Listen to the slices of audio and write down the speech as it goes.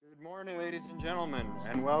Good morning, ladies and gentlemen,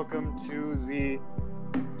 and welcome to the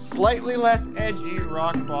slightly less edgy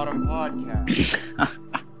Rock Bottom podcast.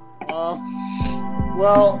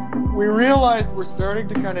 We realized we're starting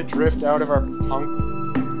to kind of drift out of our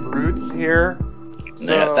punk roots here.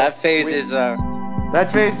 So yeah, that phase is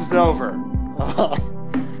over.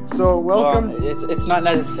 So welcome. Well, it's not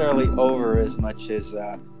necessarily over as much as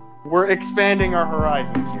we're expanding our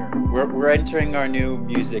horizons here. We're entering our new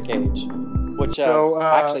music age, which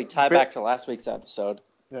actually tie back to last week's episode.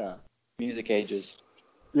 Yeah, music ages.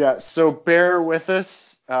 Yeah, so bear with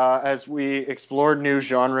us as we explore new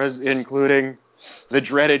genres, including the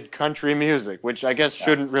dreaded country music, which I guess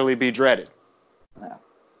shouldn't really be dreaded. Yeah.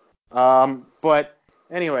 But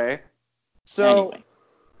anyway, the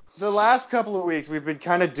last couple of weeks we've been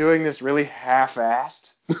kind of doing this really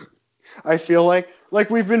half-assed. I feel like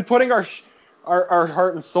we've been putting our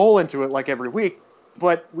heart and soul into it like every week,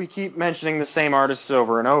 but we keep mentioning the same artists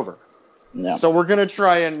over and over. Yeah. So we're going to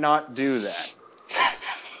try and not do that.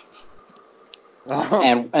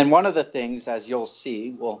 And one of the things, as you'll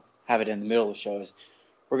see, we'll have it in the middle of the show, is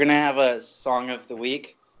we're going to have a Song of the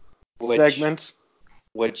Week segment.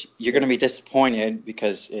 Which you're going to be disappointed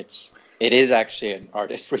because it is actually an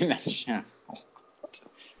artist we mentioned.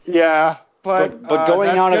 Yeah, but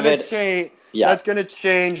going out of it, that's going to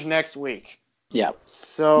change next week. Yeah.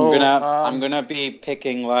 So I'm gonna be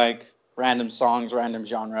picking like random songs, random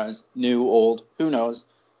genres, new, old, who knows,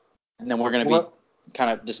 and then we're gonna be kind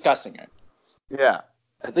of discussing it. Yeah.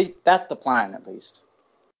 At least that's the plan. At least.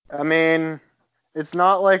 I mean, it's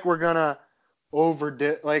not like we're gonna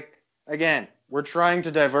again. We're trying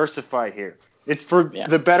to diversify here. It's for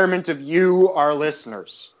the betterment of you, our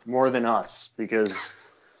listeners, more than us, because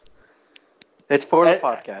it's for the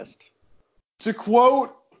podcast. To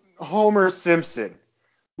quote Homer Simpson,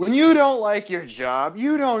 when you don't like your job,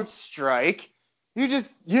 you don't strike. You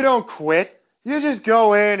don't quit. You just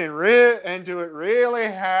go in and do it really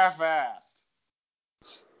half-assed.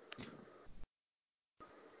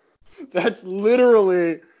 That's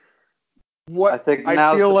literally what I think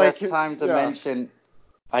now's the best time to mention.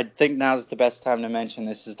 I think now's the best time to mention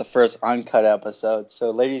this is the first uncut episode.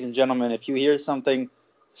 So, ladies and gentlemen, if you hear something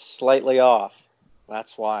slightly off,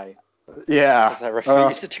 that's why. Yeah. Because I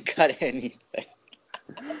refuse to cut anything.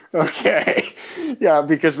 Okay. Yeah,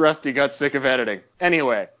 because Rusty got sick of editing.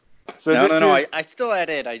 Anyway. So No. I still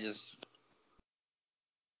edit.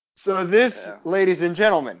 So this, ladies and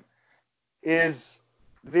gentlemen, is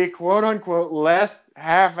the quote-unquote less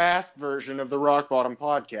half-assed version of the Rock Bottom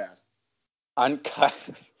podcast. Uncut.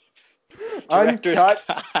 Director's cut.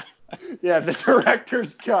 Yeah, the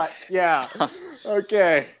director's cut. Yeah.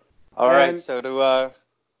 Okay. All right, so to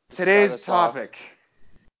today's topic.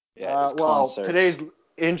 Concerts. Today's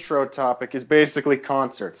intro topic is basically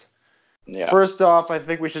concerts. Yeah. First off, I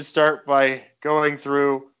think we should start by going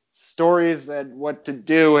through stories and what to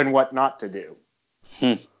do and what not to do.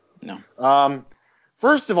 No.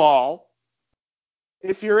 First of all,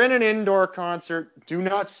 if you're in an indoor concert, do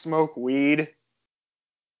not smoke weed.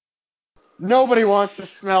 Nobody wants to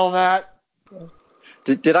smell that.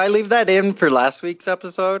 Did I leave that in for last week's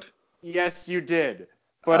episode? Yes, you did.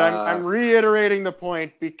 But I'm reiterating the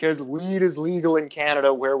point because weed is legal in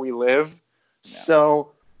Canada where we live. Yeah.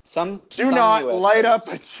 So do not light up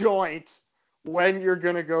a joint when you're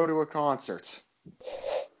going to go to a concert.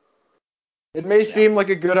 It may seem like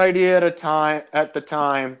a good idea at the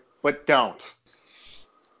time, but don't.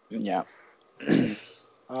 Yeah.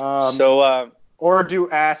 Or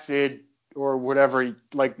do acid or whatever,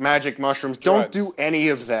 like magic mushrooms. Drugs. Don't do any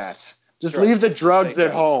of that. Just leave the drugs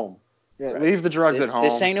at home. Yeah, right. Leave the drugs at home.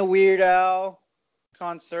 This ain't a Weird Al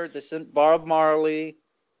concert. This isn't Bob Marley.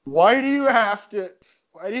 Why do you have to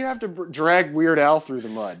drag Weird Al through the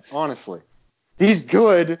mud? Honestly, he's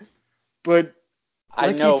good, but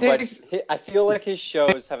I know, but I feel like his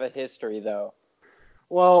shows have a history, though.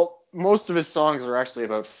 Well, most of his songs are actually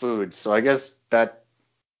about food, so I guess that.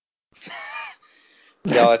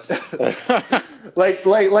 Yeah, it's like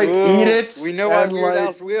eat it. We know why Weird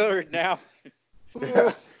Al's weird now.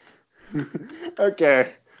 Yeah.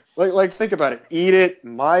 Okay. Like think about it. Eat it.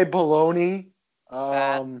 My baloney.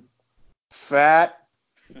 Fat.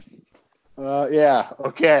 Yeah.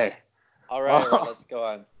 Okay. All right. Let's go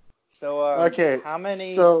on. So okay. How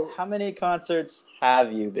many concerts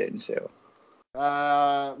have you been to?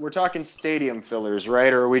 We're talking stadium fillers,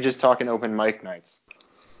 right? Or are we just talking open mic nights?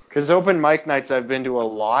 Because open mic nights I've been to a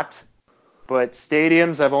lot, but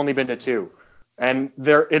stadiums I've only been to 2. And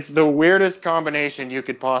it's the weirdest combination you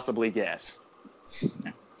could possibly guess.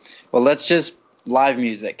 Well, let's just live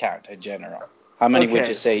music count in general. How many would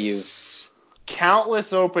you say you've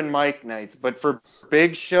countless open mic nights, but for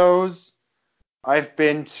big shows, I've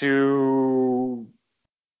been to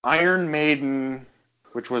Iron Maiden,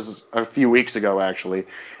 which was a few weeks ago, actually,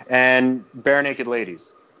 and Bare Naked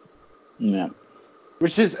Ladies. Yeah.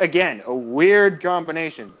 Which is, again, a weird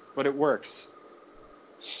combination, but it works.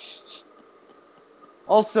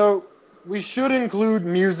 Also, we should include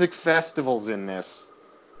music festivals in this.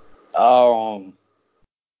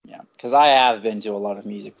 Yeah, because I have been to a lot of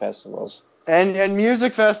music festivals. And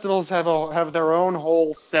music festivals have their own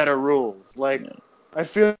whole set of rules. Like, yeah. I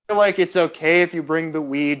feel like it's okay if you bring the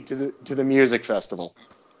weed to the music festival.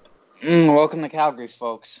 Welcome to Calgary,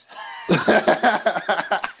 folks.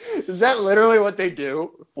 Is that literally what they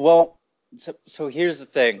do? Well, so here's the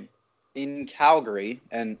thing. In Calgary,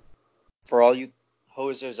 and for all you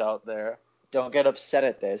hosers out there, don't get upset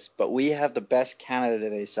at this, but we have the best Canada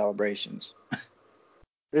Day celebrations.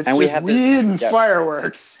 It's and just we have weed and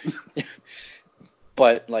fireworks.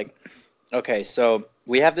 But, like, okay, so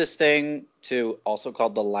we have this thing, too, also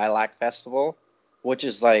called the Lilac Festival, which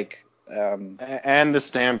is like... and the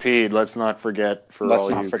Stampede, let's not forget, for all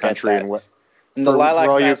you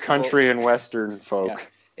country and Western folk. Yeah,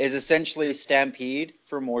 is essentially Stampede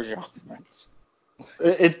for more genres.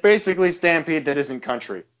 It's basically Stampede that isn't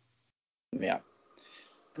country. Yeah.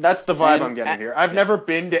 That's the vibe I'm getting here. I've never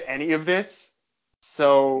been to any of this,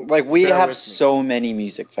 so... Like, we have so many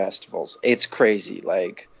music festivals. It's crazy.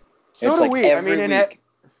 Like, so it's do like we. every week.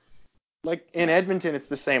 In Edmonton, it's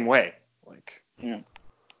the same way. Like,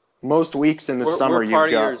 most weeks in the summer,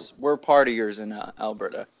 you've got... We're partiers in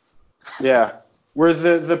Alberta. Yeah. We're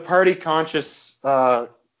the party-conscious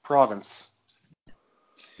province.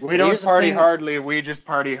 We don't party hardly, we just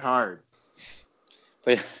party hard.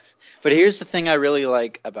 But here's the thing I really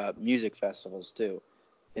like about music festivals, too,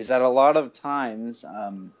 is that a lot of times,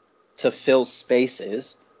 to fill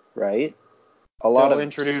spaces, right? They'll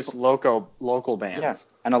introduce local bands. Yeah,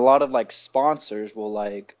 and a lot of, like, sponsors will,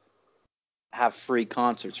 like, have free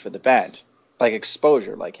concerts for the band. Like,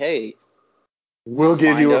 exposure. Like, hey... We'll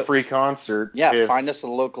give you a free concert. Yeah, find us a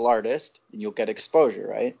local artist, and you'll get exposure,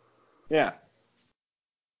 right? Yeah.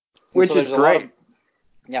 Which is great.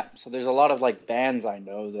 So there's a lot of, like, bands I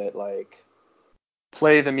know that, like...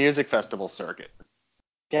 play the music festival circuit.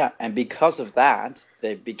 Yeah, and because of that,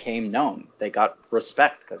 they became known. They got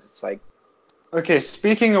respect, because it's like... Okay,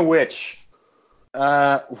 speaking of which,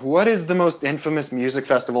 what is the most infamous music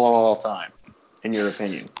festival of all time, in your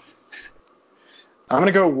opinion? I'm going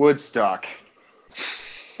to go Woodstock.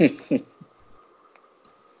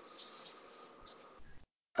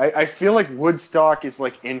 I feel like Woodstock is,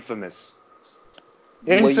 like, infamous.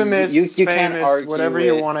 Infamous, well, you famous, can't argue whatever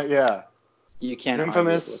you want to, yeah. You can't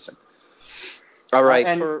infamous. Argue with all right.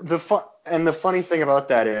 And the funny thing about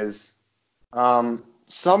that is,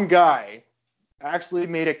 some guy actually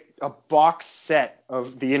made a box set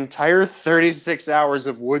of the entire 36 hours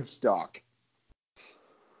of Woodstock.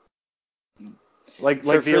 Like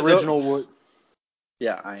the original Wood.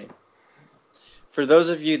 Yeah, for those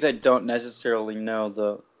of you that don't necessarily know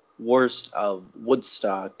the worst of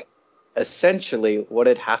Woodstock, essentially what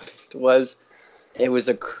had happened was it was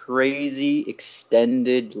a crazy,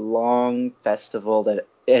 extended, long festival that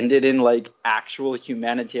ended in, like, actual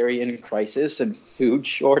humanitarian crisis and food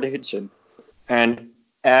shortage.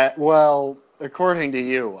 Well, according to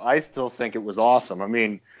you, I still think it was awesome. I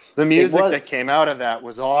mean, the music that came out of that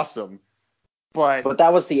was awesome. But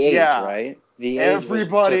that was the age, right? The age was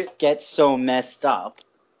just get so messed up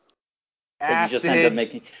that you just end up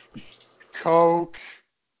making... coke.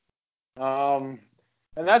 And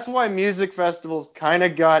that's why music festivals kind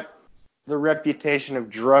of got the reputation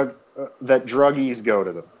of that druggies go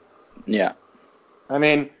to them. Yeah. I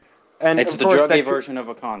mean, and it's the druggy version of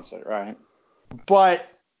a concert, right? But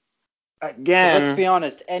again, let's be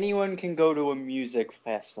honest, anyone can go to a music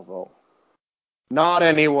festival. Not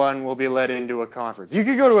anyone will be let into a conference. You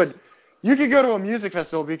could go to a music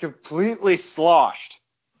festival and be completely sloshed.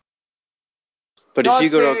 But if you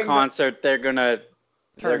go to a concert, they're gonna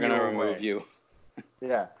remove you.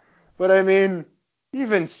 Yeah. But I mean,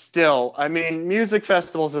 even still, I mean, music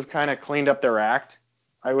festivals have kind of cleaned up their act,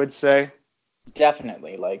 I would say.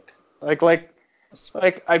 Definitely, like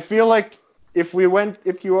I feel like if you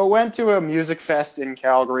went to a music fest in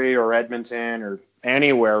Calgary or Edmonton or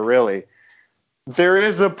anywhere really, there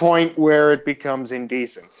is a point where it becomes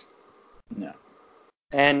indecent. Yeah.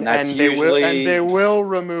 And they will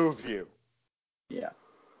remove you. Yeah.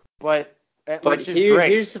 But which is great.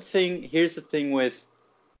 Here's the thing with,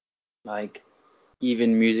 like,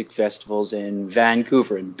 even music festivals in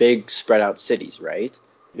Vancouver and big spread out cities, right?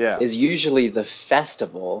 Yeah. Is usually the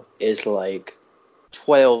festival is like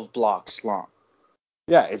 12 blocks long.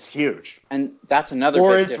 Yeah, it's huge. And that's another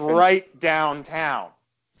or big it's difference. right downtown.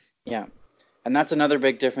 Yeah. And that's another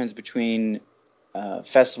big difference between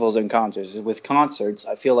festivals and concerts. With concerts,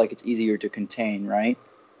 I feel like it's easier to contain, right?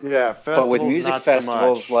 Yeah, but with festivals music not so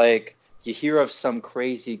festivals, much. like, you hear of some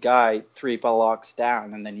crazy guy 3 blocks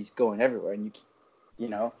down, and then he's going everywhere, and you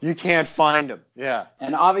know. You can't find him. Yeah.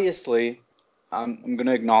 And obviously, I'm going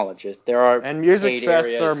to acknowledge it. There are And music paid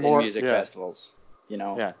fests are areas in more. music Yeah. festivals. You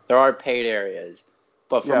know, Yeah. there are paid areas,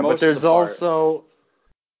 but for Yeah, most of the part,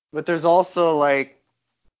 but there's also like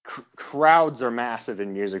crowds are massive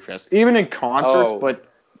in music fests, even in concerts. oh, But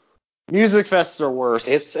music fests are worse.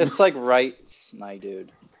 it's like rights, my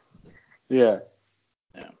dude. Yeah.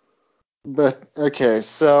 Yeah. But okay,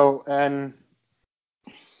 so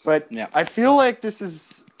but Yeah. I feel like this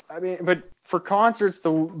is. I mean, but for concerts,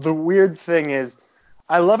 the weird thing is,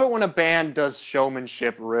 I love it when a band does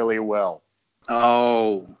showmanship really well.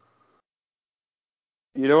 Oh,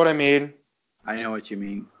 You know what I mean? I know what you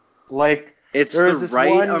mean. Like, It's there the is this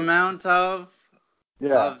right one. amount of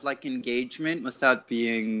Yeah. like engagement without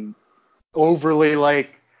being Overly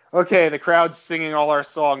like, okay, the crowd's singing all our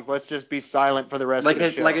songs. Let's just be silent for the rest of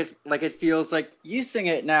the show. Like it feels like you sing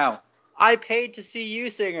it now. I paid to see you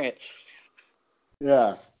sing it.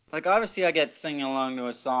 Yeah. Like, obviously, I get singing along to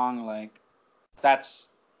a song. Like, it's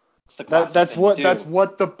the classic That's thing to what do.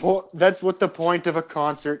 that's what the point of a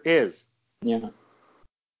concert is. Yeah.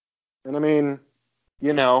 And I mean,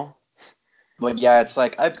 you know. But yeah, it's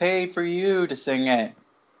like, I paid for you to sing it.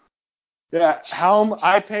 Yeah,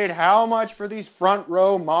 I paid how much for these front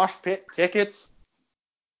row mosh pit tickets?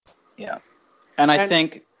 Yeah. And I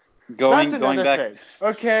think that's going another back. thing.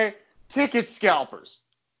 Okay, ticket scalpers.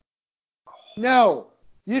 No,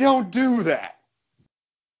 you don't do that.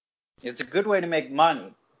 It's a good way to make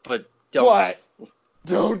money, but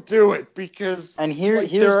don't do it because. And like,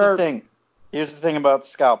 here's the thing. Here's the thing about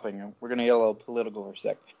scalping. We're gonna get a little political for a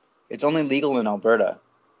sec. It's only legal in Alberta,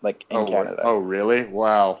 like in Canada. Oh, really?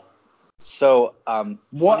 Wow. So,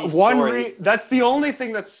 that's the only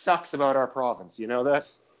thing that sucks about our province. You know that?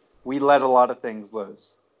 We let a lot of things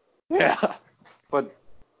loose. Yeah. But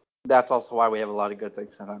that's also why we have a lot of good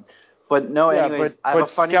things sometimes. But no, Yeah, anyways, I have a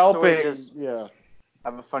funny story yeah. I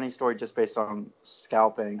have a funny story just based on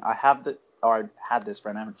scalping. I had this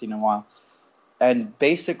friend, I haven't seen in a while. And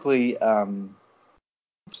basically,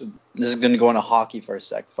 so this is going to go into hockey for a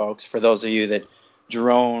sec, folks. For those of you that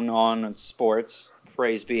drone on sports,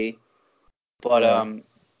 praise be. But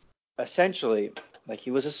essentially, like,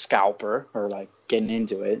 he was a scalper, or like getting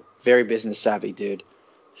into it. Very business savvy dude.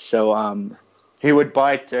 So he would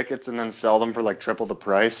buy tickets and then sell them for like triple the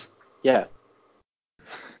price. Yeah.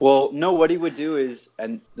 Well, no, what he would do is,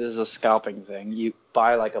 and this is a scalping thing, you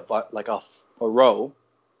buy like a row,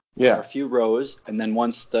 Yeah, or a few rows, and then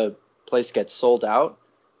once the place gets sold out,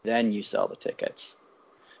 then you sell the tickets.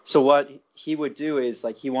 So what he would do is,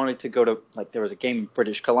 like, he wanted to go to, like, there was a game in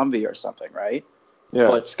British Columbia or something, right? Yeah.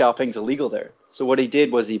 But scalping's illegal there. So what he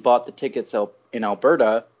did was he bought the tickets in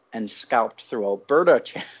Alberta and scalped through Alberta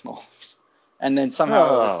channels, and then somehow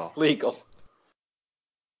it was legal.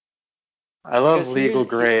 I love legal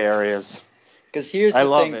gray areas. Because here's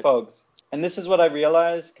the thing, folks, and this is what I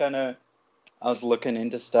realized, I was looking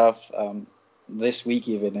into stuff this week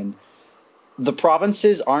even, and the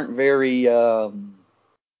provinces aren't very,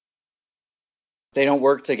 they don't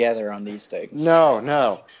work together on these things.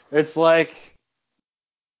 No. It's like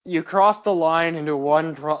you cross the line into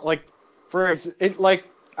one, like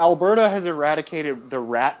Alberta has eradicated the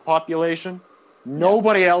rat population.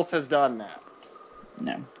 Nobody else has done that.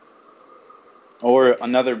 No. Or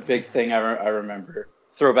another big thing I remember,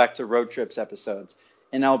 throwback to road trips episodes.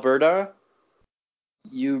 In Alberta,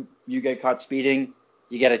 you get caught speeding,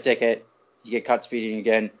 you get a ticket. You get caught speeding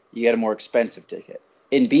again, you get a more expensive ticket.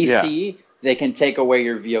 In BC, they can take away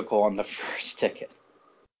your vehicle on the first ticket.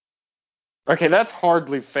 Okay, that's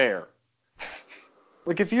hardly fair.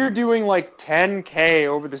 Like, if you're doing like 10K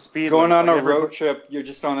over the speed limit, going on a road trip, you're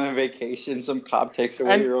just on a vacation, some cop takes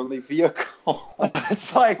away your only vehicle.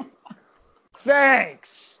 It's like,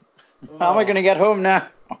 thanks. How am I going to get home now?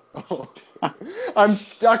 I'm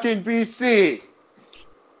stuck in BC.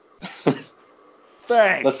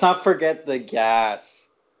 Thanks. Let's not forget the gas.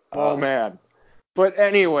 Oh, man. But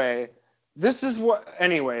anyway,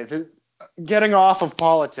 getting off of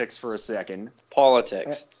politics for a second.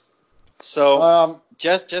 Politics. So,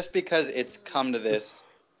 just because it's come to this,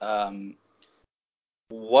 we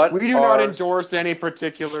do not endorse any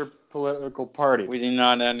particular political party. We do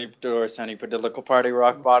not endorse any political party.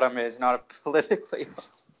 Rock Bottom is not a politically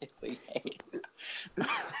affiliated.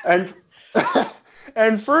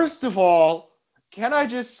 And first of all, can I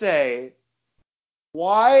just say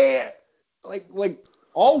why, like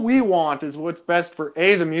all we want is what's best for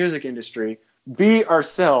A, the music industry, B,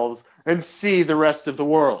 ourselves, and C, the rest of the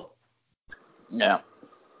world. Yeah.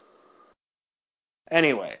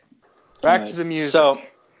 Anyway, back to the music. So,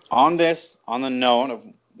 on the note of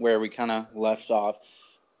where we kind of left off,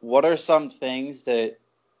 what are some things that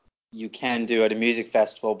you can do at a music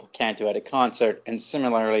festival but can't do at a concert, and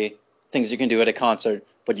similarly, things you can do at a concert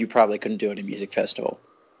but you probably couldn't do at a music festival?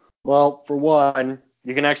 Well, for one,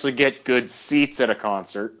 you can actually get good seats at a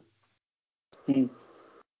concert. I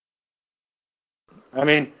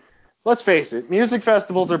mean, let's face it, music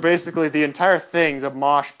festivals are basically the entire thing's a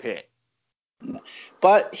mosh pit.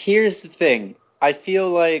 But here's the thing. I feel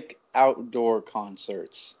like outdoor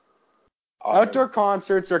concerts are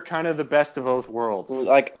kind of the best of both worlds.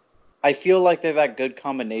 Like, I feel like they're that good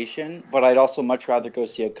combination, but I'd also much rather go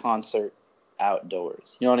see a concert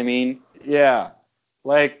outdoors. You know what I mean? Yeah.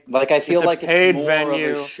 Like I feel like it's more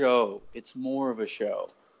venue. of a show. It's more of a show.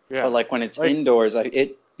 Yeah. But like when it's indoors,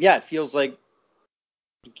 it feels like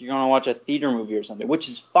you're going to watch a theater movie or something, which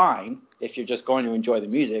is fine if you're just going to enjoy the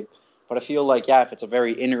music. But I feel like, if it's a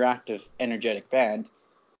very interactive, energetic band,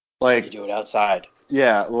 you do it outside.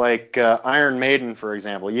 Yeah, like Iron Maiden, for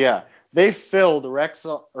example. Yeah, they filled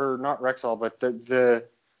Rexall, or not Rexall, but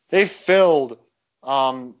they filled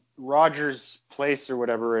Rogers Place or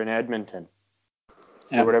whatever in Edmonton,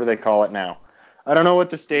 or whatever they call it now. I don't know what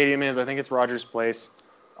the stadium is. I think it's Rogers Place.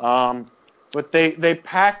 But they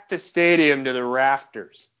packed the stadium to the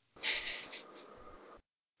rafters.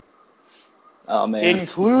 Oh, man.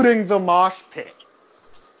 Including the mosh pit.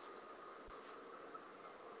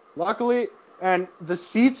 Luckily, and the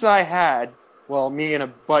seats I had, well, me and a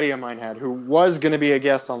buddy of mine had, who was going to be a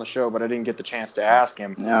guest on the show, but I didn't get the chance to ask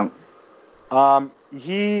him. Yeah.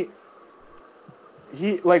 We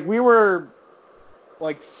were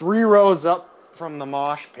like 3 rows up from the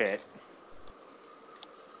mosh pit,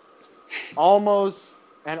 almost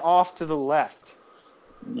and off to the left.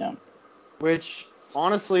 Yeah. Which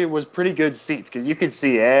honestly was pretty good seats because you could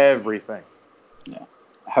see everything. Yeah.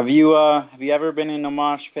 Have you ever been in a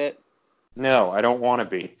mosh pit? No, I don't want to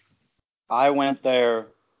be. I went there.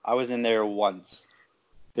 I was in there once.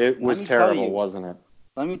 It was terrible, wasn't it?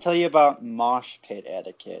 Let me tell you about mosh pit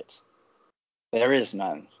etiquette. There is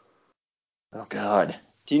none. Oh, God.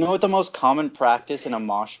 Do you know what the most common practice in a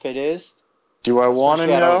mosh pit is? Do I want to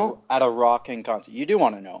know? At a rocking concert. You do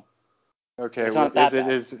want to know. Okay, it's not that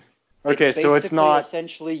bad. Okay, so it's not...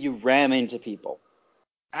 Essentially, you ram into people.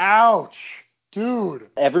 Ouch! Dude!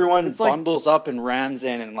 Everyone bundles up and rams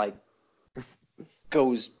in and,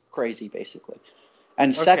 goes crazy, basically.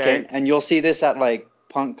 And second, and you'll see this at,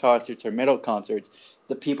 punk concerts or metal concerts,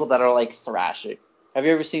 the people that are, thrashing. Have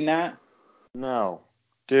you ever seen that? No.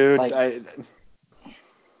 Dude, I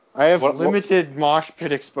have limited mosh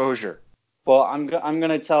pit exposure. Well, I'm going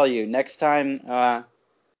to tell you, next time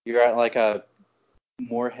you're at, a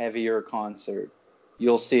more heavier concert,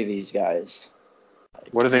 you'll see these guys.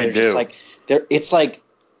 What do they do? Just it's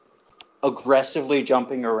aggressively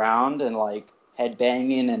jumping around and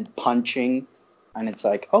headbanging and punching, and it's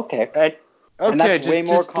okay. And that's way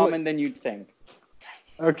more common than you'd think.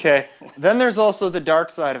 Okay. Then there's also the dark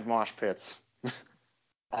side of mosh pits.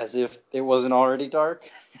 As if it wasn't already dark?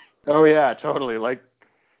 Oh yeah, totally.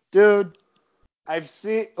 Dude, I've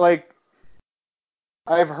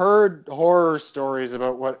heard horror stories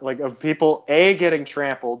about of people A, getting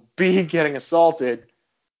trampled, B, getting assaulted.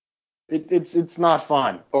 It's not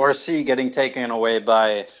fun. Or C, getting taken away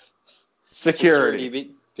by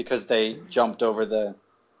security because they jumped over the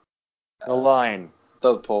line.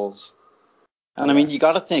 The poles. And I mean, you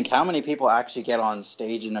got to think, how many people actually get on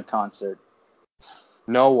stage in a concert?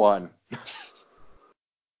 No one.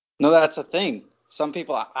 No, that's a thing. Some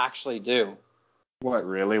people actually do. What,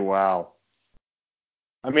 really? Wow.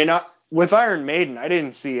 I mean, with Iron Maiden, I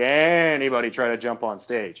didn't see anybody try to jump on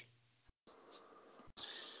stage.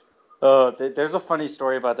 There's a funny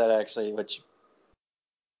story about that, actually, which...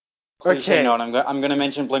 Cliche note, I'm going to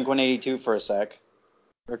mention Blink-182 for a sec.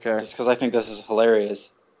 Okay. Just because I think this is hilarious.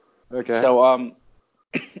 Okay. So,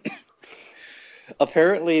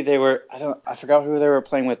 apparently they were... I forgot who they were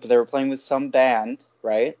playing with, but they were playing with some band,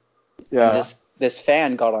 right? Yeah. And this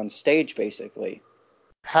fan got on stage, basically.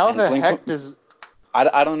 How the heck does...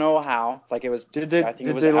 I don't know how. It was... Did they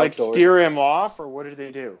steer him off, or what did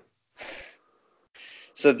they do?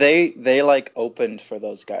 So they opened for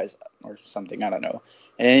those guys or something, I don't know.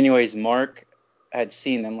 And anyways, Mark had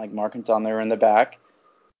seen them, Mark and Tom, they were in the back.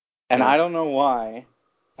 And I don't know why.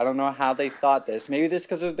 I don't know how they thought this. Maybe this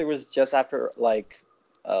because there was just after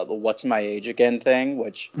the What's My Age Again thing,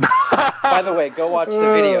 which, by the way, go watch the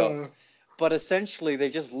video. but essentially they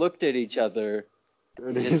just looked at each other.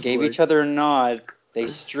 They just gave each other a nod. They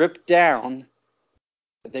stripped down.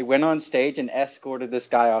 They went on stage and escorted this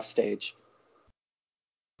guy off stage.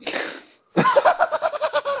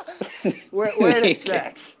 Wait a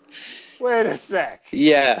sec. Wait a sec.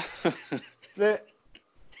 Yeah. They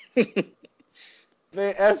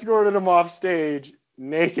escorted him off stage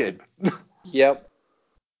naked. Yep.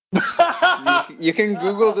 You can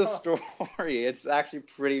Google the story. It's actually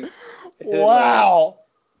pretty Wow.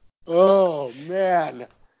 Oh, man.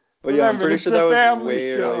 Well, yeah, I'm pretty sure that was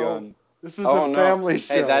way show. early on. This is a family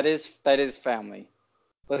show. Hey, that is family.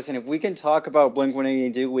 Listen, if we can talk about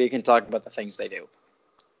Blink-182, we can talk about the things they do.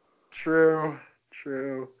 True.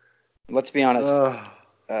 Let's be honest.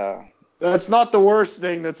 That's not the worst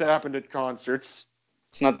thing that's happened at concerts.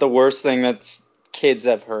 It's not the worst thing that kids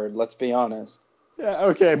have heard. Let's be honest. Yeah,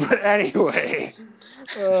 okay, but anyway.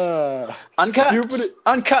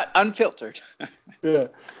 Uncut, unfiltered. Yeah.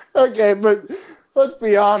 Okay, but let's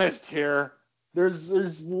be honest here.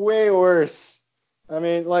 There's way worse. I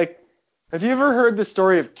mean, like, have you ever heard the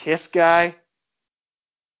story of Kiss Guy?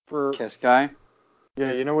 Kiss Guy?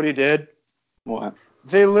 Yeah, you know what he did? What?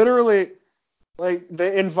 They literally, like,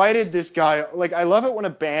 they invited this guy. Like, I love it when a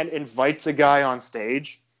band invites a guy on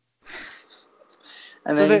stage.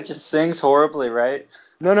 And then he just sings horribly, right?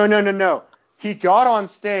 No. He got on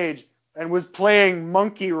stage and was playing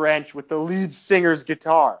Monkey Wrench with the lead singer's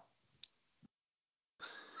guitar.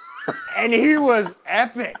 And he was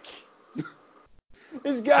epic.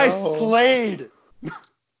 This guy slayed.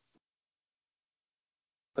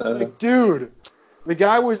 Like, dude, the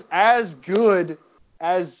guy was as good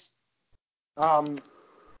as, what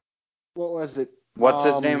was it? What's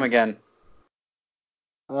his name again?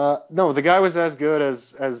 No, the guy was as good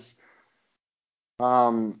as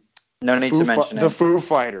no need to mention it. The Foo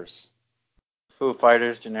Fighters. Foo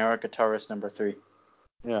Fighters, generic guitarist number 3.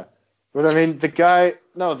 Yeah. But I mean, the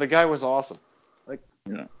guy was awesome. Like,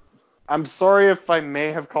 yeah. I'm sorry if I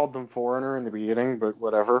may have called them Foreigner in the beginning, but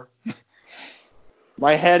whatever.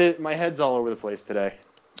 My head's all over the place today.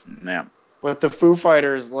 Yeah. But the Foo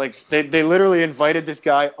Fighters, like, they literally invited this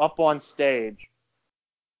guy up on stage,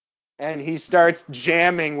 and he starts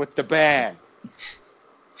jamming with the band.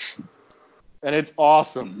 And it's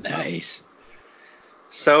awesome. Nice.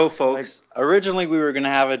 So, folks, originally we were going to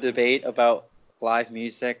have a debate about live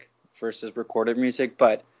music versus recorded music,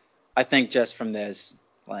 but I think just from this,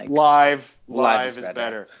 like, live is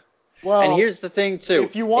better. Well, and here's the thing too.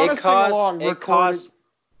 If you want to sing along, it costs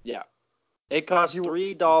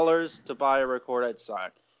 $3 to buy a recorded song.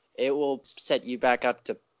 It will set you back up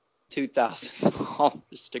to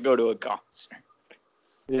 $2,000 to go to a concert.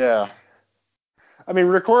 Yeah. I mean,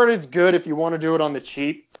 recorded's good if you want to do it on the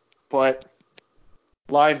cheap, but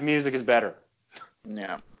live music is better.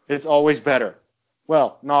 Yeah. It's always better.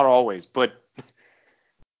 Well, not always, but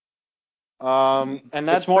and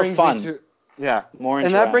that's more fun. More interactive.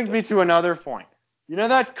 And that brings me to another point. You know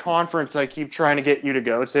that conference I keep trying to get you to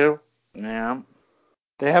go to? Yeah.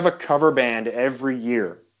 They have a cover band every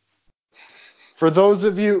year. For those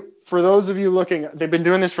of you looking, they've been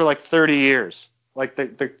doing this for like 30 years. Like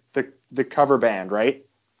the cover band, right?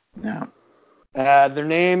 Yeah. Their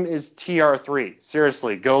name is TR3.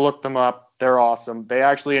 Seriously, go look them up. They're awesome. They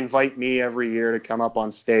actually invite me every year to come up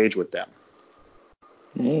on stage with them.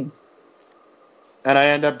 Mm. And I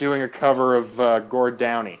end up doing a cover of Gord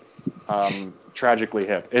Downie, Tragically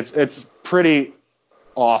Hip. It's pretty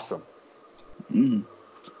awesome. Mm.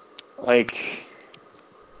 Like,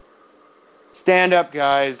 stand up,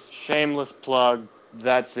 guys. Shameless plug.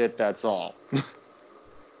 That's it. That's all.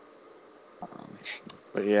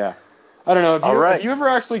 But yeah, I don't know. Have you ever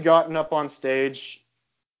actually gotten up on stage,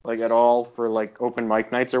 like, at all for like open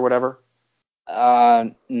mic nights or whatever?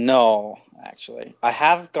 No, actually. I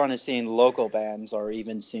have gone to seen local bands or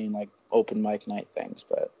even seen like open mic night things,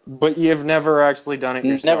 but you've never actually done it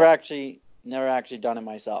yourself. Never actually done it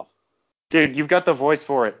myself. Dude, you've got the voice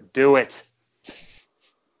for it. Do it.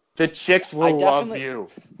 The chicks will love you.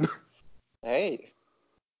 Hey.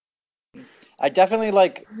 I definitely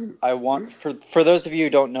I want, for those of you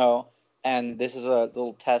who don't know, and this is a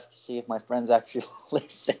little test to see if my friends actually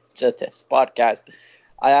listen to this podcast,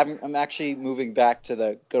 I'm actually moving back to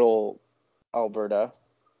the good old Alberta.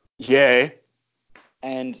 Yay.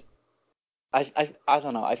 And I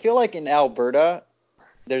don't know. I feel like in Alberta,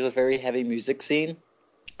 there's a very heavy music scene.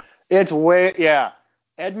 It's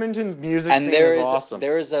Edmonton's music scene is awesome.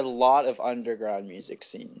 There is a lot of underground music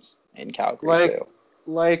scenes in Calgary too.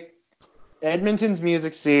 Like Edmonton's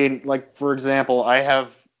music scene, like, for example, I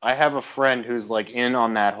have a friend who's like in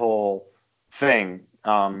on that whole thing.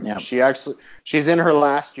 She's in her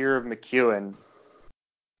last year of McEwen,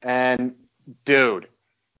 and dude,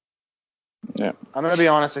 yeah, I'm gonna be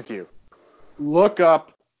honest with you. Look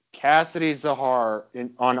up Cassidy Zahar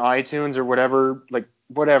on iTunes or whatever,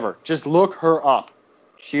 whatever. Just look her up.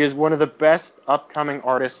 She is one of the best upcoming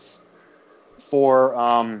artists for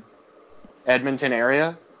Edmonton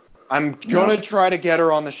area. I'm gonna try to get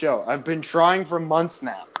her on the show. I've been trying for months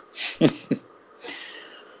now.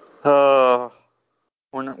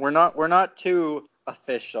 We're not too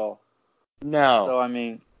official. No. So I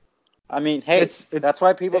mean, hey, that's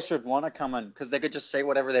why people should want to come in, because they could just say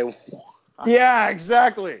whatever they want. Yeah,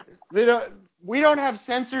 exactly. We don't have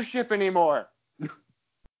censorship anymore.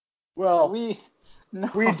 Well, we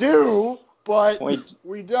do, but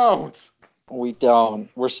we don't. We don't.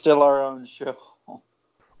 We're still our own show.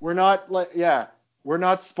 We're not we're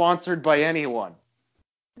not sponsored by anyone.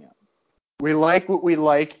 Yeah. We like what we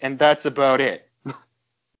like, and that's about it. No.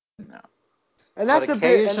 And that's but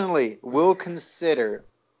occasionally we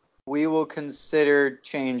will consider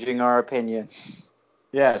changing our opinions.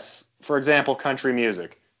 Yes. For example, country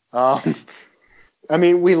music. I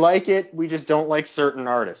mean, we like it. We just don't like certain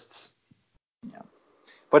artists. Yeah.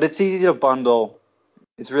 But it's easy to bundle.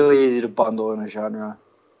 It's really easy to bundle in a genre.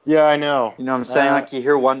 Yeah, I know. You know what I'm saying? Like, you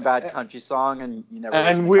hear one bad country song and you never listen to country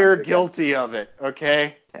again. And we're guilty of it,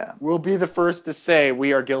 okay? Yeah. We'll be the first to say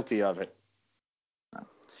we are guilty of it.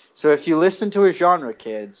 So if you listen to a genre,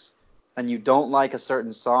 kids, and you don't like a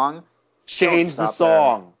certain song, change the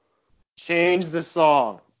song. There. Change the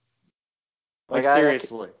song. Like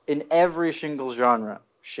seriously. In every single genre,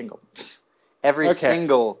 single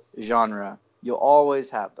genre, you'll always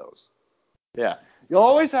have those. Yeah. You'll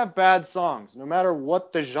always have bad songs, no matter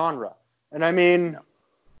what the genre. And I mean,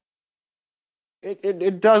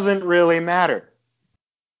 it doesn't really matter.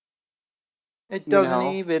 It doesn't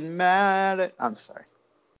even matter. I'm sorry.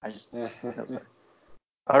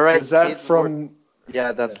 All right. Is that kids, from?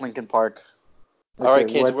 Yeah, that's Linkin Park. Okay, all right,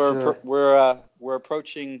 kids. We're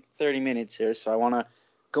approaching 30 minutes here, so I want to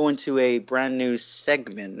go into a brand new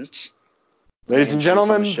segment. Ladies and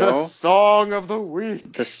gentlemen, the song of the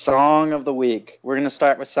week. The song of the week. We're gonna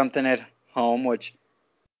start with something at home, which,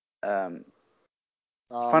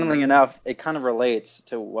 funnily enough, it kind of relates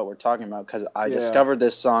to what we're talking about, because I discovered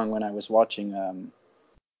this song when I was watching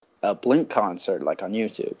a Blink concert, like on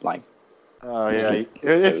YouTube, like. Oh yeah,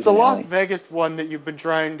 it's the Las Vegas one that you've been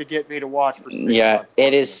trying to get me to watch for 6 months. Yeah,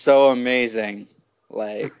 it is so amazing.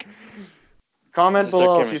 Like, comment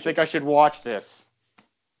below if you think I should watch this.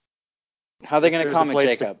 How are they going to comment,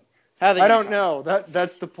 Jacob? I don't know.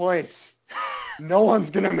 That's the point. No one's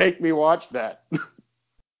going to make me watch that.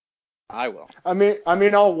 I will. I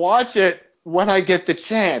mean, I'll watch it when I get the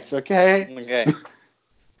chance. Okay. Okay.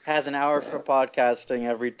 Has an hour for podcasting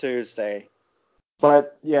every Tuesday.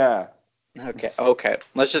 But yeah. Okay.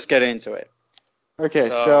 Let's just get into it. Okay,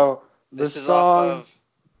 so this is off of.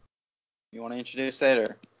 You want to introduce it,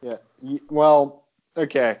 or? Yeah. Well,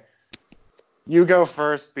 okay. You go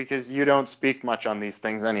first, because you don't speak much on these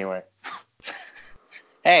things anyway.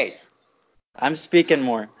 Hey, I'm speaking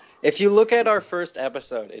more. If you look at our first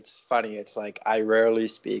episode, it's funny. It's like, I rarely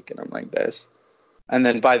speak, and I'm like this. And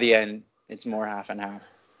then by the end, it's more half and half.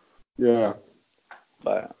 Yeah.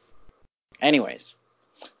 But anyways,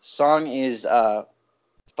 song is by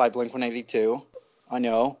Blink-182. I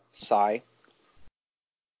know, sigh.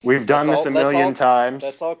 We've done this a million times.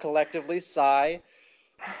 Let's all collectively sigh.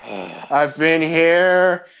 I've been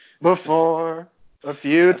here before a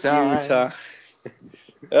few times.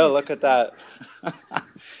 Oh, look at that.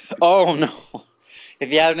 Oh, no.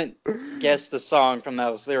 If you haven't guessed the song from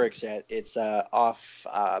those lyrics yet, it's off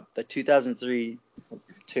the 2003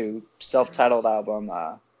 self-titled album,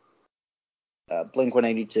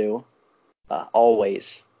 Blink-182,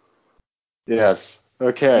 Always. Yes.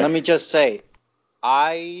 Okay. And let me just say,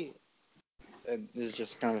 this is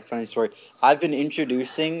just kind of a funny story, I've been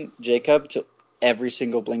introducing Jacob to every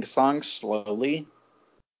single Blink song slowly.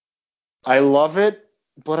 I love it,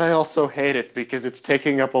 but I also hate it because it's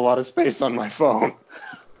taking up a lot of space on my phone.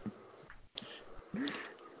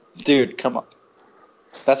 Dude, come on.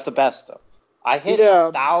 That's the best, though. I hit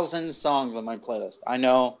 1,000 songs on my playlist. I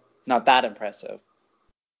know, not that impressive.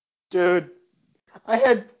 Dude, I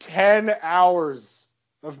had 10 hours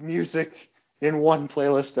of music in one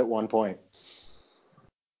playlist at one point.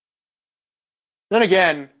 Then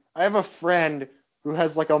again, I have a friend who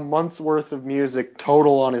has like a month's worth of music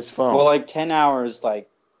total on his phone. Well, like 10 hours, like,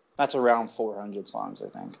 that's around 400 songs, I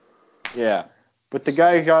think. Yeah. But the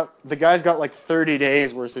guy's got like 30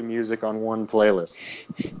 days worth of music on one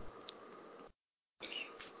playlist.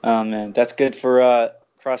 Oh man, that's good for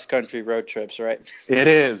cross-country road trips, right? It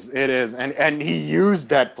is. And he used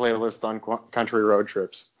that playlist on country road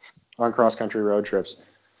trips, on cross-country road trips.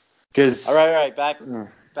 All right,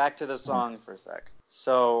 back to the song for a sec.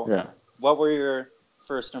 So, what were your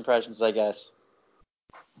first impressions, I guess?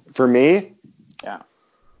 For me? Yeah.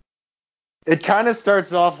 It kind of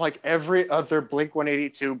starts off like every other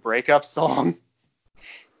Blink-182 breakup song.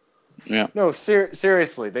 Yeah. No,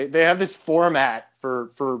 seriously. They have this format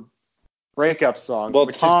for breakup songs, well,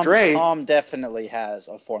 which is great. Tom definitely has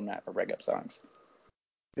a format for breakup songs.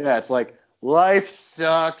 Yeah, it's like, life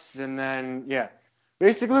sucks, and then,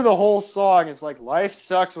 basically the whole song is like, life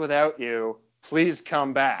sucks without you, please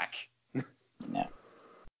come back. Yeah.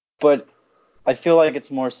 But I feel like it's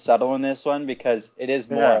more subtle in this one because it is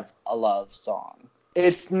more of a love song.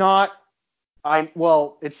 It's not,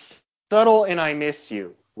 it's subtle in I Miss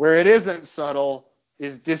You. Where it isn't subtle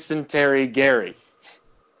is Dysentery Gary.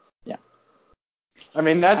 Yeah. I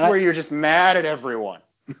mean, that's where you're just mad at everyone.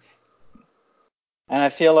 And I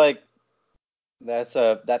feel like that's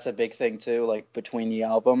a big thing too, like between the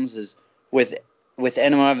albums is with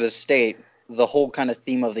Enema of the State, the whole kind of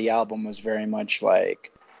theme of the album was very much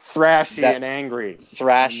like thrashy and angry.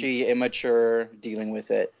 Thrashy, immature, dealing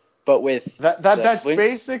with it. But with that's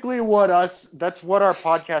basically what our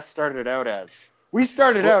podcast started out as. We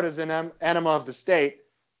started out as an Enema of the State,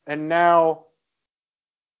 and now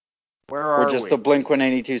we're just the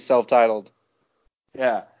Blink-182 self-titled.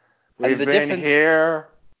 Yeah. We've been here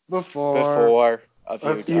before a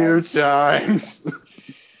few times.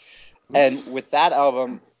 And with that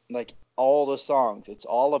album, like all the songs, it's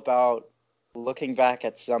all about looking back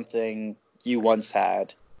at something you once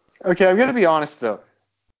had. Okay, I'm going to be honest though.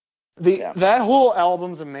 That whole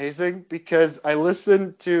album's amazing because I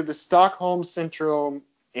listened to the Stockholm Syndrome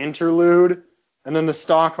interlude and then the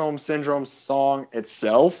Stockholm Syndrome song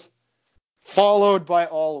itself, followed by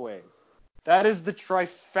Always. That is the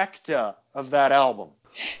trifecta of that album.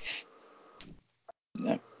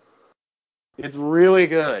 Yeah. It's really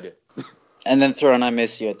good. And then throw in I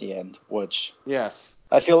Miss You at the end, which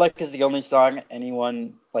I feel like is the only song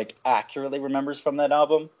anyone like accurately remembers from that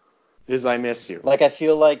album. Is I Miss You. Like I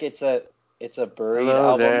feel like it's a buried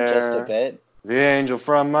album just a bit. The angel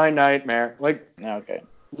from my nightmare. Like okay.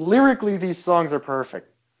 Lyrically these songs are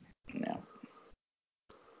perfect. No.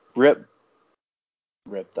 Rip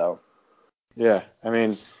though. Yeah, I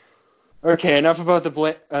mean, okay, enough about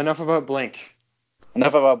Blink. Enough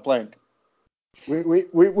about Blink.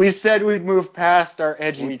 We said we'd move past our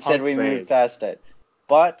edgy We punk said we moved past it.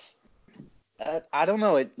 But I don't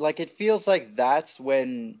know, it feels like that's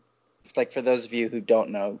when, like for those of you who don't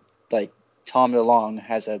know, like Tom DeLonge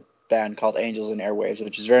has a band called Angels and Airwaves,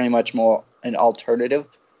 which is very much more an alternative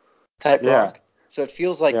type rock. So it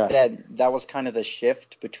feels like that was kind of the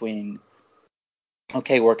shift between,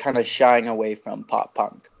 okay, we're kind of shying away from pop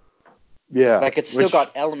punk. Yeah. Like it's still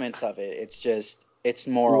got elements of it. It's just, it's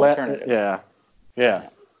more alternative. Yeah.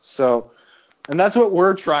 So, and that's what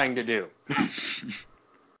we're trying to do.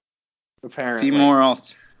 Apparently. Be more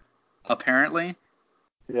apparently?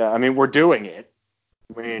 Yeah, I mean, we're doing it.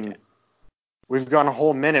 I mean, we've gone a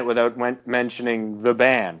whole minute without mentioning the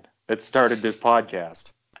band that started this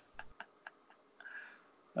podcast.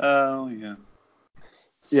 Oh, yeah.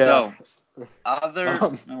 Yeah. So,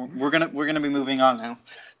 we're gonna be moving on now.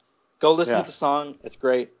 Go listen to the song. It's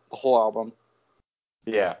great. The whole album.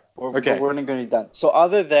 Yeah. We're going to be done. So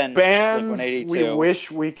other than bands Blink-182, we wish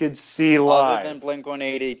we could see live. Other than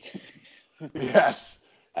Blink-182. Yes.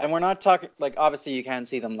 And we're not talking, like, obviously you can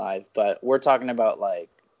see them live, but we're talking about, like,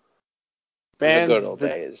 bands, the good old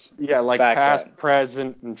days. Yeah, like past, then.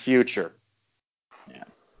 Present, and future. Yeah.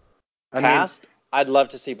 Past, I'd love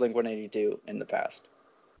to see Blink-182 in the past.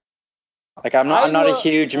 Like, I'm not a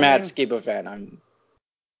huge Matt Skiba fan. I'm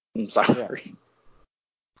sorry. Yeah.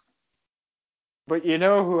 But you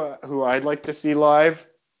know who I'd like to see live?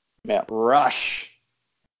 Yeah. Rush.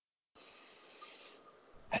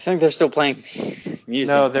 I think they're still playing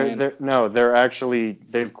music.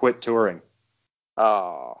 They've quit touring.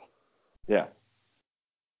 Oh. Yeah.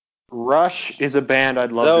 Rush is a band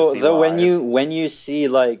I'd love to see live. When you see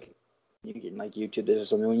like you can like YouTube this or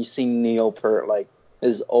something, when you see Neil Peart, like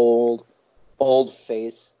his old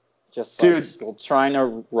face just like still trying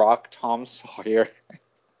to rock Tom Sawyer.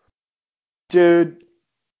 Dude,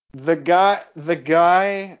 the guy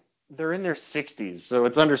they're in their 60s, so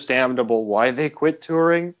it's understandable why they quit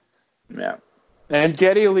touring. Yeah. And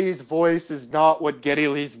Geddy Lee's voice is not what Geddy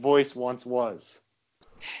Lee's voice once was.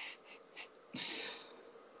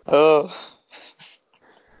 Oh.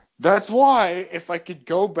 That's why, if I could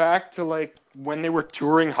go back to, like, when they were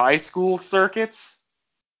touring high school circuits,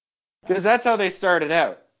 Because that's how they started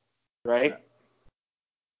out, right?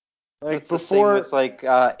 Like it's before the same with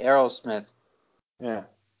Aerosmith. Yeah.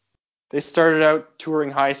 They started out touring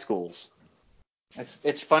high schools.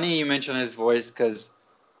 It's funny you mention his voice because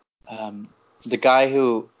the guy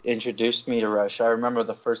who introduced me to Rush, I remember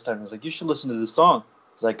the first time he was like, "You should listen to this song."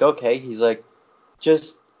 I was like, "Okay." He's like,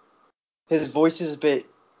 "Just his voice is a bit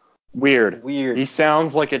weird. He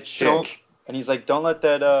sounds like a chick." And he's like, "Don't let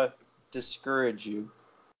that discourage you."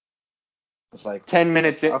 It's like 10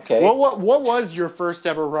 minutes in. Okay. What was your first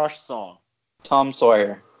ever Rush song? Tom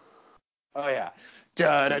Sawyer. Oh yeah.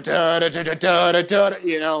 Da da da da da da da da.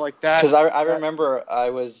 You know, like that. Because I remember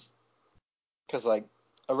because like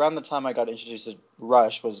around the time I got introduced to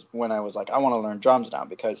Rush was when I was like, I want to learn drums now,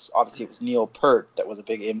 because obviously it was Neil Peart that was a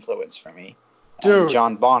big influence for me. Dude. And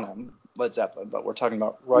John Bonham, Led Zeppelin, but we're talking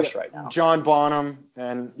about Rush right now. John Bonham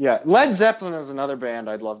and Led Zeppelin is another band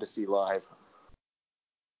I'd love to see live.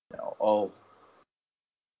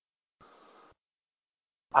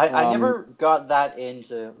 I never got that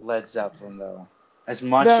into Led Zeppelin though, as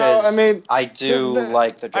much as I do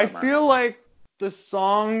like the drummer. I feel like the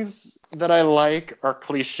songs that I like are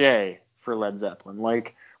cliche for Led Zeppelin,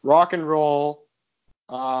 like Rock and Roll,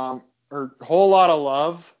 or Whole Lot of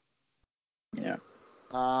Love. Yeah.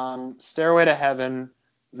 Stairway to Heaven,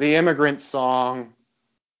 The Immigrant Song,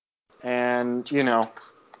 and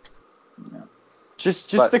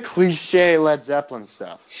just the cliche Led Zeppelin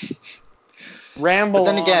stuff. Ramble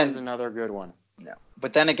On is another good one. Yeah.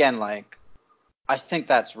 But then again, like, I think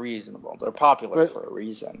that's reasonable. They're popular for a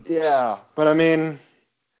reason. Yeah, but I mean,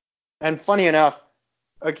 and funny enough,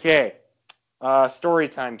 okay, story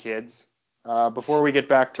time, kids. Before we get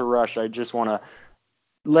back to Rush, I just want to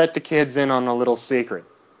let the kids in on a little secret.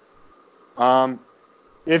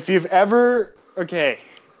 If you've ever, I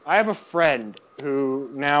have a friend who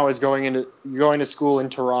now is going to school in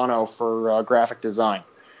Toronto for graphic design,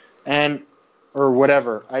 or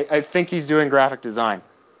whatever. I think he's doing graphic design,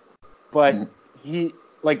 but he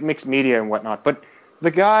like mixed media and whatnot. But the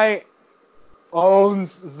guy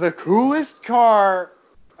owns the coolest car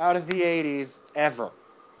out of the 80s ever.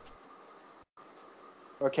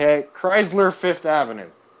 Okay, Chrysler Fifth Avenue.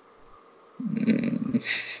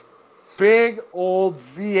 Big old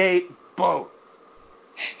V8 boat.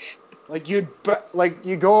 Like you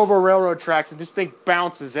go over railroad tracks and this thing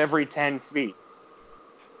bounces every 10 feet.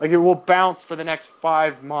 Like it will bounce for the next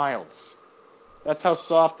 5 miles. That's how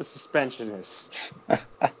soft the suspension is.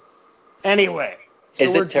 Anyway.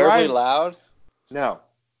 Is it terribly loud? No.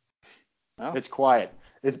 It's quiet.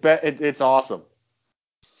 It's awesome.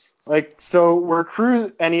 Like, so we're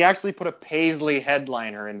cruising, and he actually put a paisley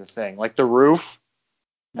headliner in the thing. Like the roof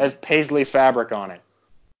has paisley fabric on it.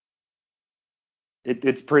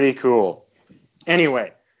 It's pretty cool.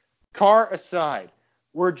 Anyway, car aside,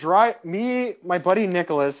 my buddy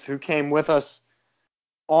Nicholas, who came with us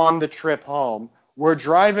on the trip home, we're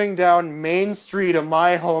driving down Main Street of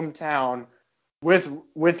my hometown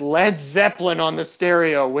with Led Zeppelin on the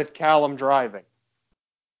stereo with Callum driving.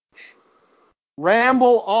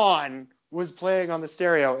 Ramble On was playing on the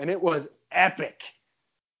stereo, and it was epic.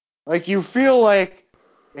 Like, you feel like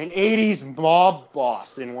an 80s mob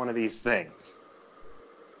boss in one of these things.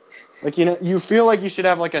 Like, you feel like you should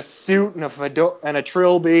have, like, a suit and a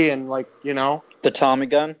trilby and, like, The Tommy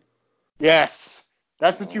gun? Yes.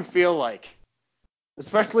 That's what you feel like.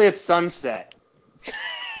 Especially at sunset.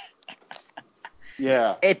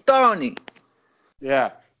 Yeah. Hey, Tony!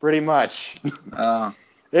 Yeah, pretty much.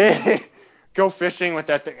 Hey, go fishing with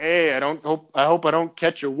that thing. Hey, I hope I don't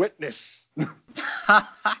catch a witness.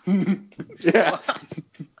 Yeah.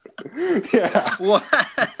 Yeah. What?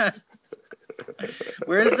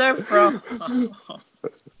 Where's that from?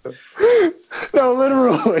 No,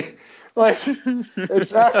 literally. Like,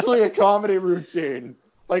 it's actually a comedy routine.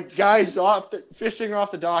 Like, guys fishing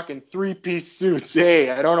off the dock in 3-piece suits.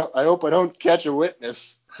 Hey, I hope I don't catch a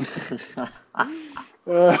witness.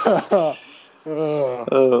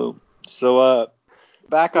 So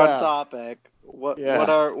back on topic. What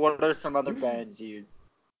are some other bands you?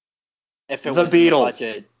 If it was in the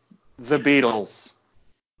budget. The Beatles.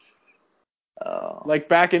 Like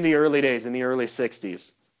back in the early days, in the early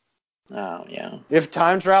 60s. Oh, yeah. If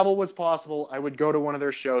time travel was possible, I would go to one of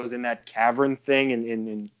their shows in that cavern thing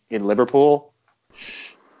in Liverpool.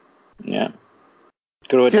 Yeah.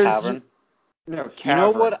 Go to a tavern? No, cavern. You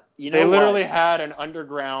know what? They literally had an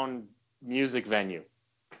underground music venue.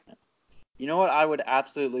 You know what I would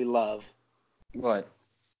absolutely love? What?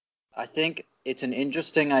 I think it's an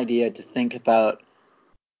interesting idea to think about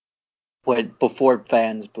before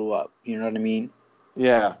bands blew up. You know what I mean?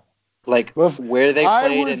 Yeah. Like where they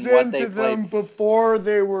played and what they played. I was into them before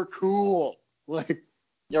they were cool. Like,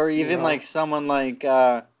 or even like someone like,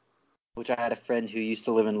 which I had a friend who used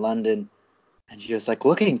to live in London, and she was like,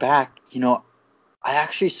 looking back, I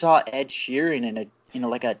actually saw Ed Sheeran in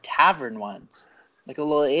like a tavern once, like a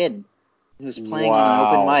little inn. He was playing on an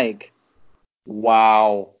open mic.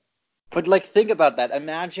 Wow. But like, think about that.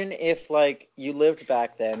 Imagine if like you lived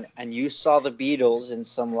back then and you saw the Beatles in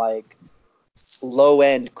some like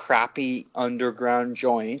low-end, crappy underground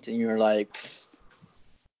joint, and you're like, pfft.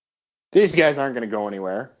 These guys aren't going to go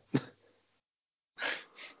anywhere.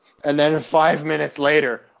 And then 5 minutes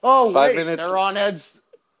later, they're on Ed's.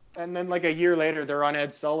 And then like a year later, they're on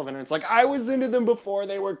Ed Sullivan, and it's like, I was into them before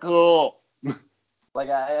they were cool. Like,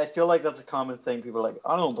 I feel like that's a common thing. People are like,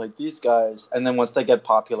 I don't like these guys. And then once they get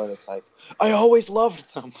popular, it's like, I always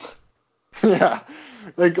loved them. Yeah.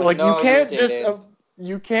 Like no,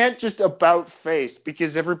 you can't just about face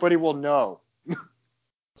because everybody will know.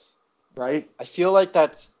 Right? I feel like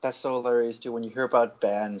that's so hilarious too when you hear about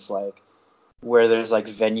bands like where there's like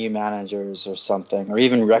venue managers or something, or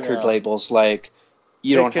even record labels like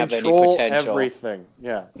you don't have any potential. Everything.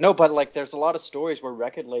 Yeah. No, but like there's a lot of stories where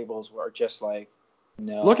record labels were just like,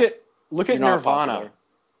 no. Look at Nirvana.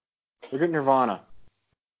 Look at Nirvana.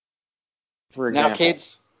 For example. Now,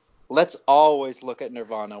 kids, let's always look at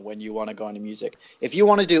Nirvana when you want to go into music. If you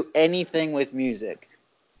want to do anything with music,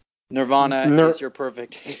 Nirvana is your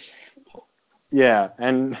perfect example. Yeah,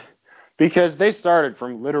 and because they started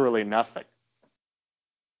from literally nothing.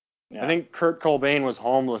 Yeah. I think Kurt Cobain was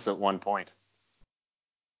homeless at one point.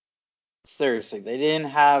 Seriously, they didn't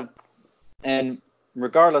have, and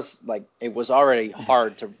regardless, like, it was already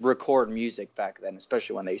hard to record music back then,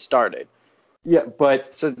 especially when they started. Yeah,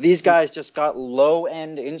 but... So these guys just got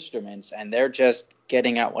low-end instruments, and they're just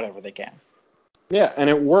getting out whatever they can. Yeah, and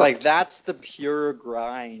it worked. Like, that's the pure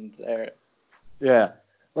grind there. Yeah.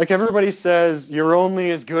 Like, everybody says, you're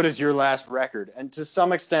only as good as your last record, and to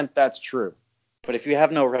some extent, that's true. But if you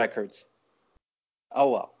have no records, oh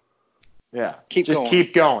well. Yeah. Keep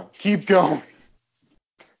going. Keep going.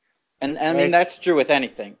 And I mean, that's true with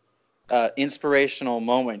anything. Inspirational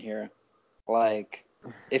moment here. Like,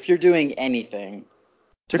 if you're doing anything...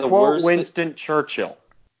 To quote Winston Churchill.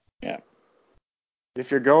 Yeah. If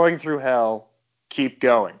you're going through hell, keep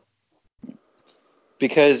going.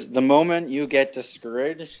 Because the moment you get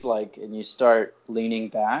discouraged, like, and you start leaning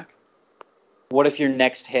back, what if your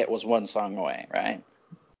next hit was one song away, right?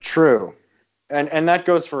 True. And that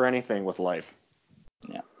goes for anything with life.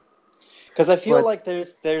 Yeah. Because I feel like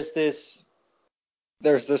there's this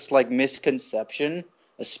like misconception,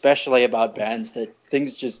 especially about bands, that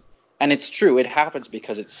things just, and it's true, it happens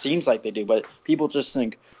because it seems like they do, but people just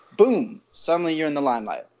think, boom, suddenly you're in the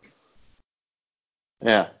limelight.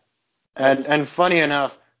 Yeah. And funny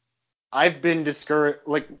enough, I've been discouraged,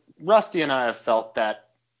 like, Rusty and I have felt that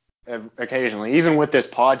occasionally, even with this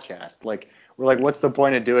podcast. Like, we're like, what's the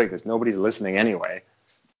point of doing this? Nobody's listening anyway.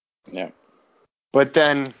 Yeah. But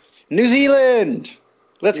then... New Zealand!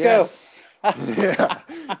 Let's go!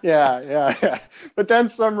 Yeah. But then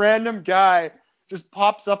some random guy just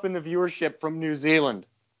pops up in the viewership from New Zealand.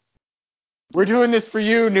 We're doing this for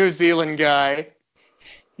you, New Zealand guy.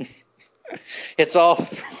 It's all...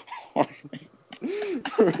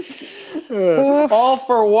 all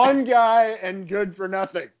for one guy and good for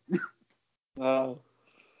nothing.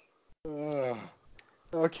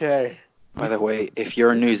 Okay. By the way, if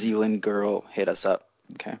you're a New Zealand girl, hit us up.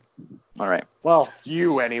 Okay. All right. Well,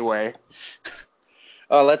 you anyway.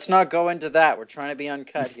 Oh, let's not go into that. We're trying to be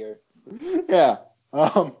uncut here. Yeah.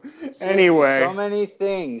 Anyway. So many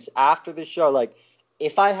things after the show. Like,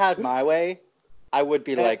 if I had my way, I would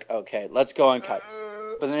be like, okay, let's go uncut.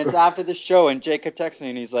 But then it's after the show, and Jacob texts me,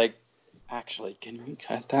 and he's like, actually, can we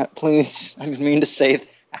cut that, please? I didn't mean to say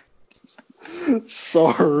that.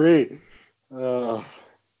 Sorry.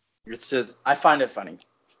 It's just, I find it funny.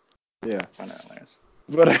 Yeah. I find it hilarious.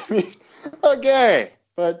 But I mean, okay.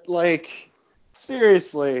 But, like,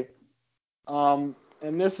 seriously, and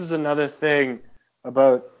this is another thing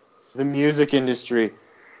about the music industry.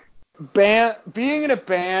 Being in a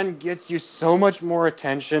band gets you so much more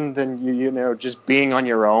attention than you know, just being on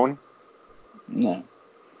your own. No.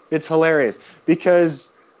 It's hilarious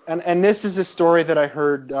because, and this is a story that I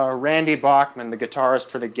heard Randy Bachman, the guitarist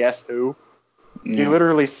for the Guess Who, he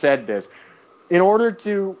literally said this. In order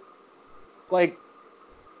to, like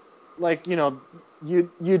you know,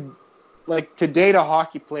 you'd like to date a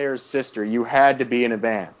hockey player's sister, you had to be in a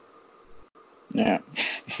band. Yeah.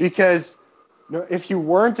 Because if you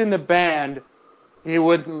weren't in the band, he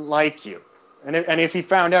wouldn't like you. And if he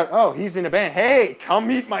found out, oh, he's in a band, hey, come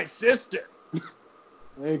meet my sister.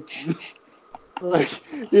 like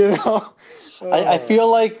you know. I feel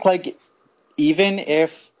like even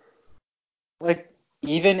if like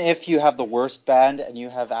even if you have the worst band and you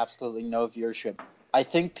have absolutely no viewership, I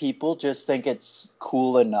think people just think it's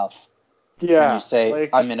cool enough when you say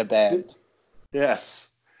I'm in a band. Yes.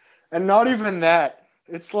 And not even that.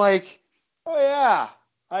 It's like, oh yeah,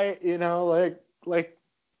 like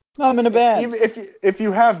I'm in a band. even if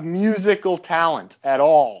you have musical talent at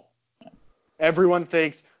all, everyone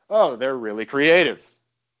thinks, oh, they're really creative.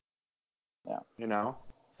 Yeah. You know.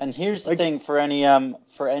 And here's the thing for any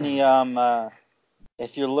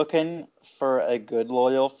if you're looking for a good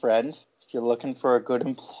loyal friend, if you're looking for a good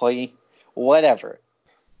employee, whatever,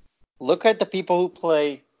 look at the people who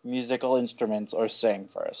play musical instruments or sing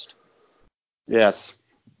first. Yes.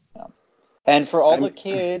 Yeah. And for all the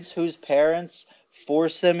kids whose parents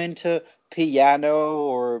force them into piano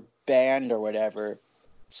or band or whatever,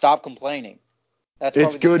 stop complaining. That's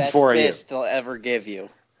probably the best gift they'll ever give you.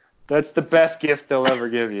 That's the best gift they'll ever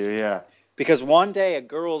give you, yeah. Because one day a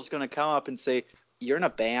girl's going to come up and say, you're in a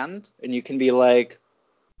band? And you can be like,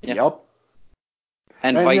 yeah. Yep.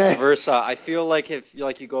 And vice versa. I feel like if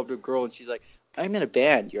you go up to a girl and she's like, I'm in a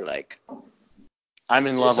band, you're like, I'm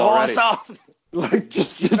in love already. It's awesome. Like you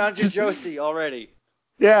found your Josie already.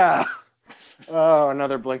 Yeah. Oh,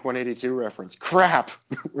 another Blink-182 reference. Crap.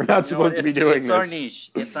 We're not supposed to be doing this. It's our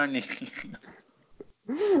niche. It's our niche.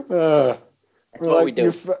 That's what we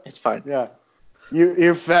do. It's fine. Yeah.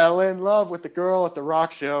 You fell in love with the girl at the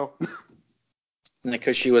rock show.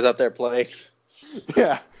 Because she was up there playing.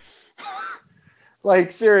 Yeah.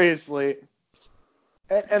 Like, seriously.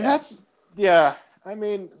 And that's, yeah. I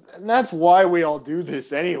mean, and that's why we all do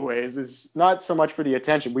this anyways. It's not so much for the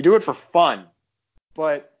attention. We do it for fun.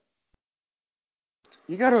 But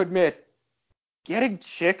you got to admit, getting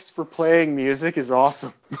chicks for playing music is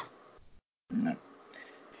awesome.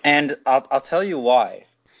 And I'll tell you why.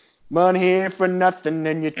 Money for nothing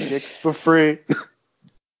and your chicks for free.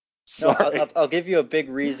 Sorry. No, I'll give you a big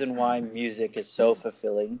reason why music is so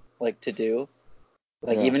fulfilling, to do.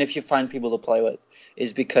 Even if you find people to play with,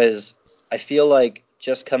 is because I feel like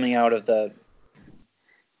just coming out of the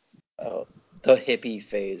hippie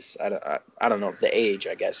phase, I don't know, the age,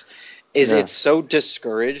 I guess, it's so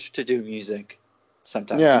discouraged to do music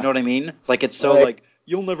sometimes. Yeah. You know what I mean? It's so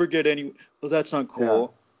you'll never get any, well, that's not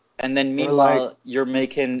cool. Yeah. And then meanwhile, you're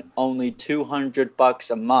making only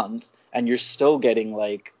 $200 a month and you're still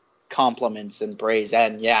getting compliments and praise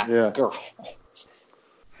and girl.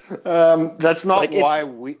 That's not why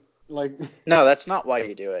we No, that's not why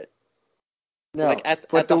you do it. No, at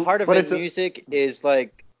the heart of it, music is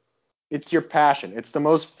it's your passion. It's the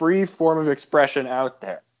most free form of expression out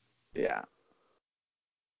there. Yeah.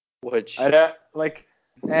 Which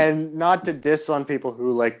and not to diss on people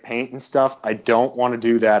who paint and stuff. I don't want to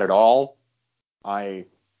do that at all. I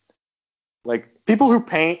people who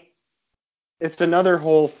paint. It's another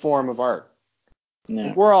whole form of art.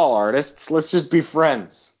 Yeah. We're all artists. Let's just be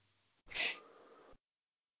friends.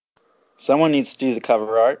 Someone needs to do the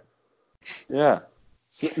cover art. Yeah.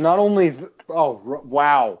 So not only...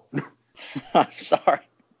 wow. I'm sorry.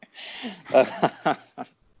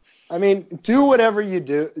 I mean, do whatever you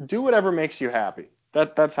do. Do whatever makes you happy.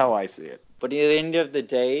 That's how I see it. But at the end of the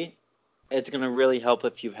day, it's going to really help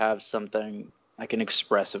if you have something like an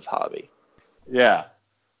expressive hobby. Yeah.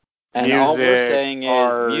 And music, all we're saying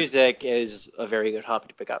is music is a very good hobby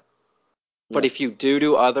to pick up. Yeah. But if you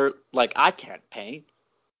do other... I can't paint.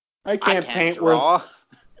 I can't paint draw.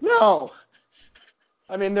 No.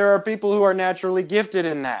 I mean, there are people who are naturally gifted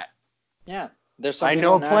in that. Yeah. There's some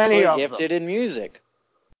people naturally gifted in music.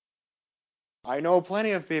 I know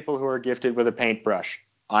plenty of people who are gifted with a paintbrush.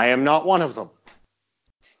 I am not one of them.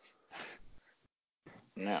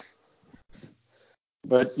 No.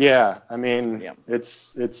 But yeah, I mean,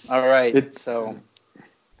 it's all right. So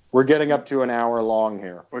we're getting up to an hour long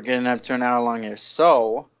here.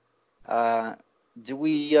 So, do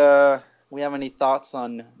we have any thoughts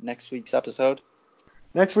on next week's episode?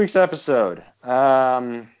 Next week's episode.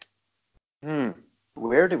 Where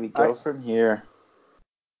do we go from here?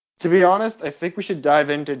 To be honest, I think we should dive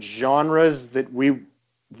into genres that we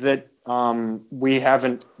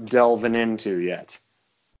haven't delved into yet.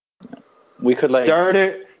 We could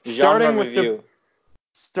starting with review.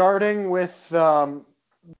 Starting with the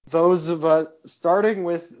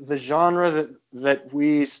genre that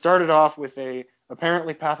we started off with a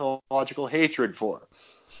apparently pathological hatred for.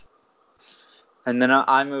 And then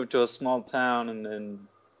I moved to a small town, and then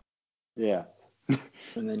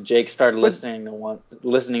and then Jake started listening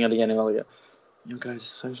at the end, and you guys,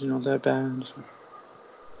 it's actually not that bad.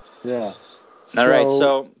 Yeah. All right,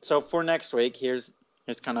 so for next week, here's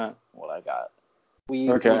Here's kind of what I got. We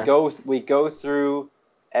go through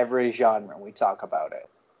every genre. We talk about it.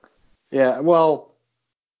 Yeah, well,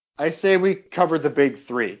 I say we cover the big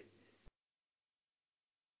three,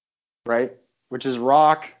 right? Which is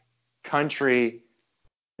rock, country,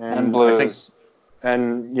 and blues.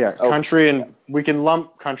 Country, and we can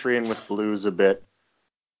lump country in with blues a bit.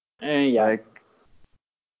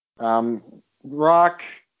 Rock,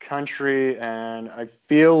 country, and I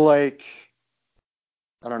feel like,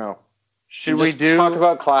 I don't know. Should we talk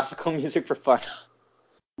about classical music for fun?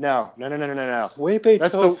 No. Wait,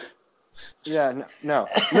 Beethoven. No.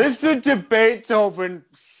 Listen to Beethoven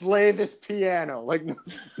slay this piano. Like,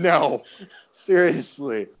 no.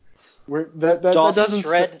 Seriously. That doesn't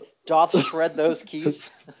shred those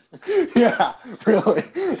keys. Yeah, really.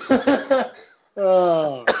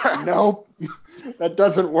 Nope. That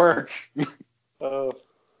doesn't work. We're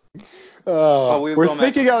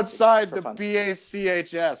thinking outside the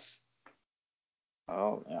BACHS.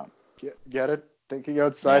 Oh, yeah. Get it? Thinking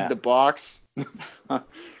outside the box.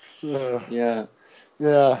 Yeah.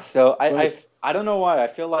 Yeah. So I don't know why. I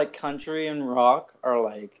feel like country and rock are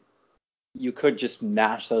like, you could just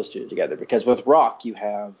mash those two together, because with rock you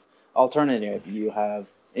have alternative, you have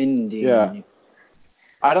indie. Yeah.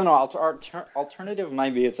 I don't know. Alternative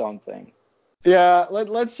might be its own thing. Yeah.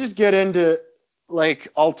 Let's just get into like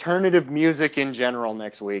alternative music in general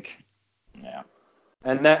next week. Yeah.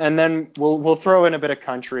 And then we'll throw in a bit of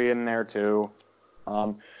country in there too.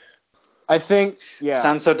 I think,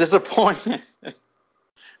 Sounds so disappointed.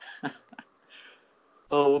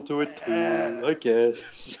 I'll do it too, I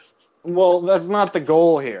guess. Well, that's not the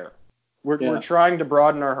goal here. We're trying to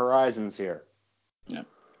broaden our horizons here. Yeah.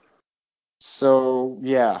 So,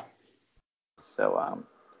 yeah. So,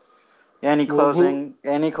 any closing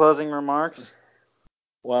remarks?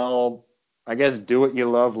 Well, I guess do what you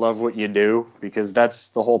love what you do, because that's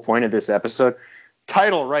the whole point of this episode.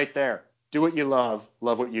 Title right there. Do what you love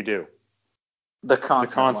what you do. The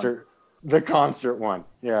concert one. The concert one.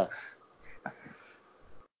 Yeah.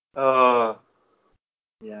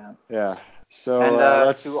 Yeah. Yeah. So and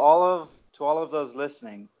to all of those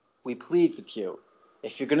listening, we plead with you: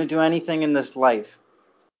 if you're gonna do anything in this life,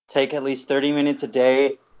 take at least 30 minutes a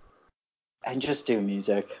day and just do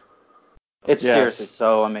music. It's seriously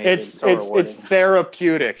so amazing. It's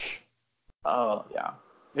therapeutic. Oh yeah.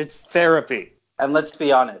 It's therapy. And let's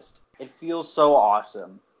be honest, it feels so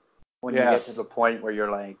awesome when you get to the point where you're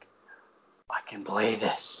like, I can play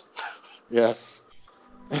this. Yes.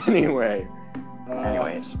 Anyways.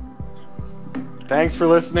 Thanks for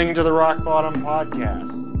listening to the Rock Bottom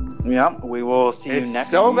Podcast. Yep, we will see you next week. It's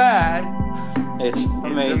so bad. It's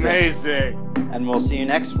amazing. It's amazing. And we'll see you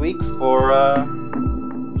next week for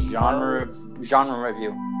genre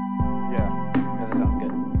review. Yeah. That sounds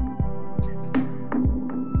good.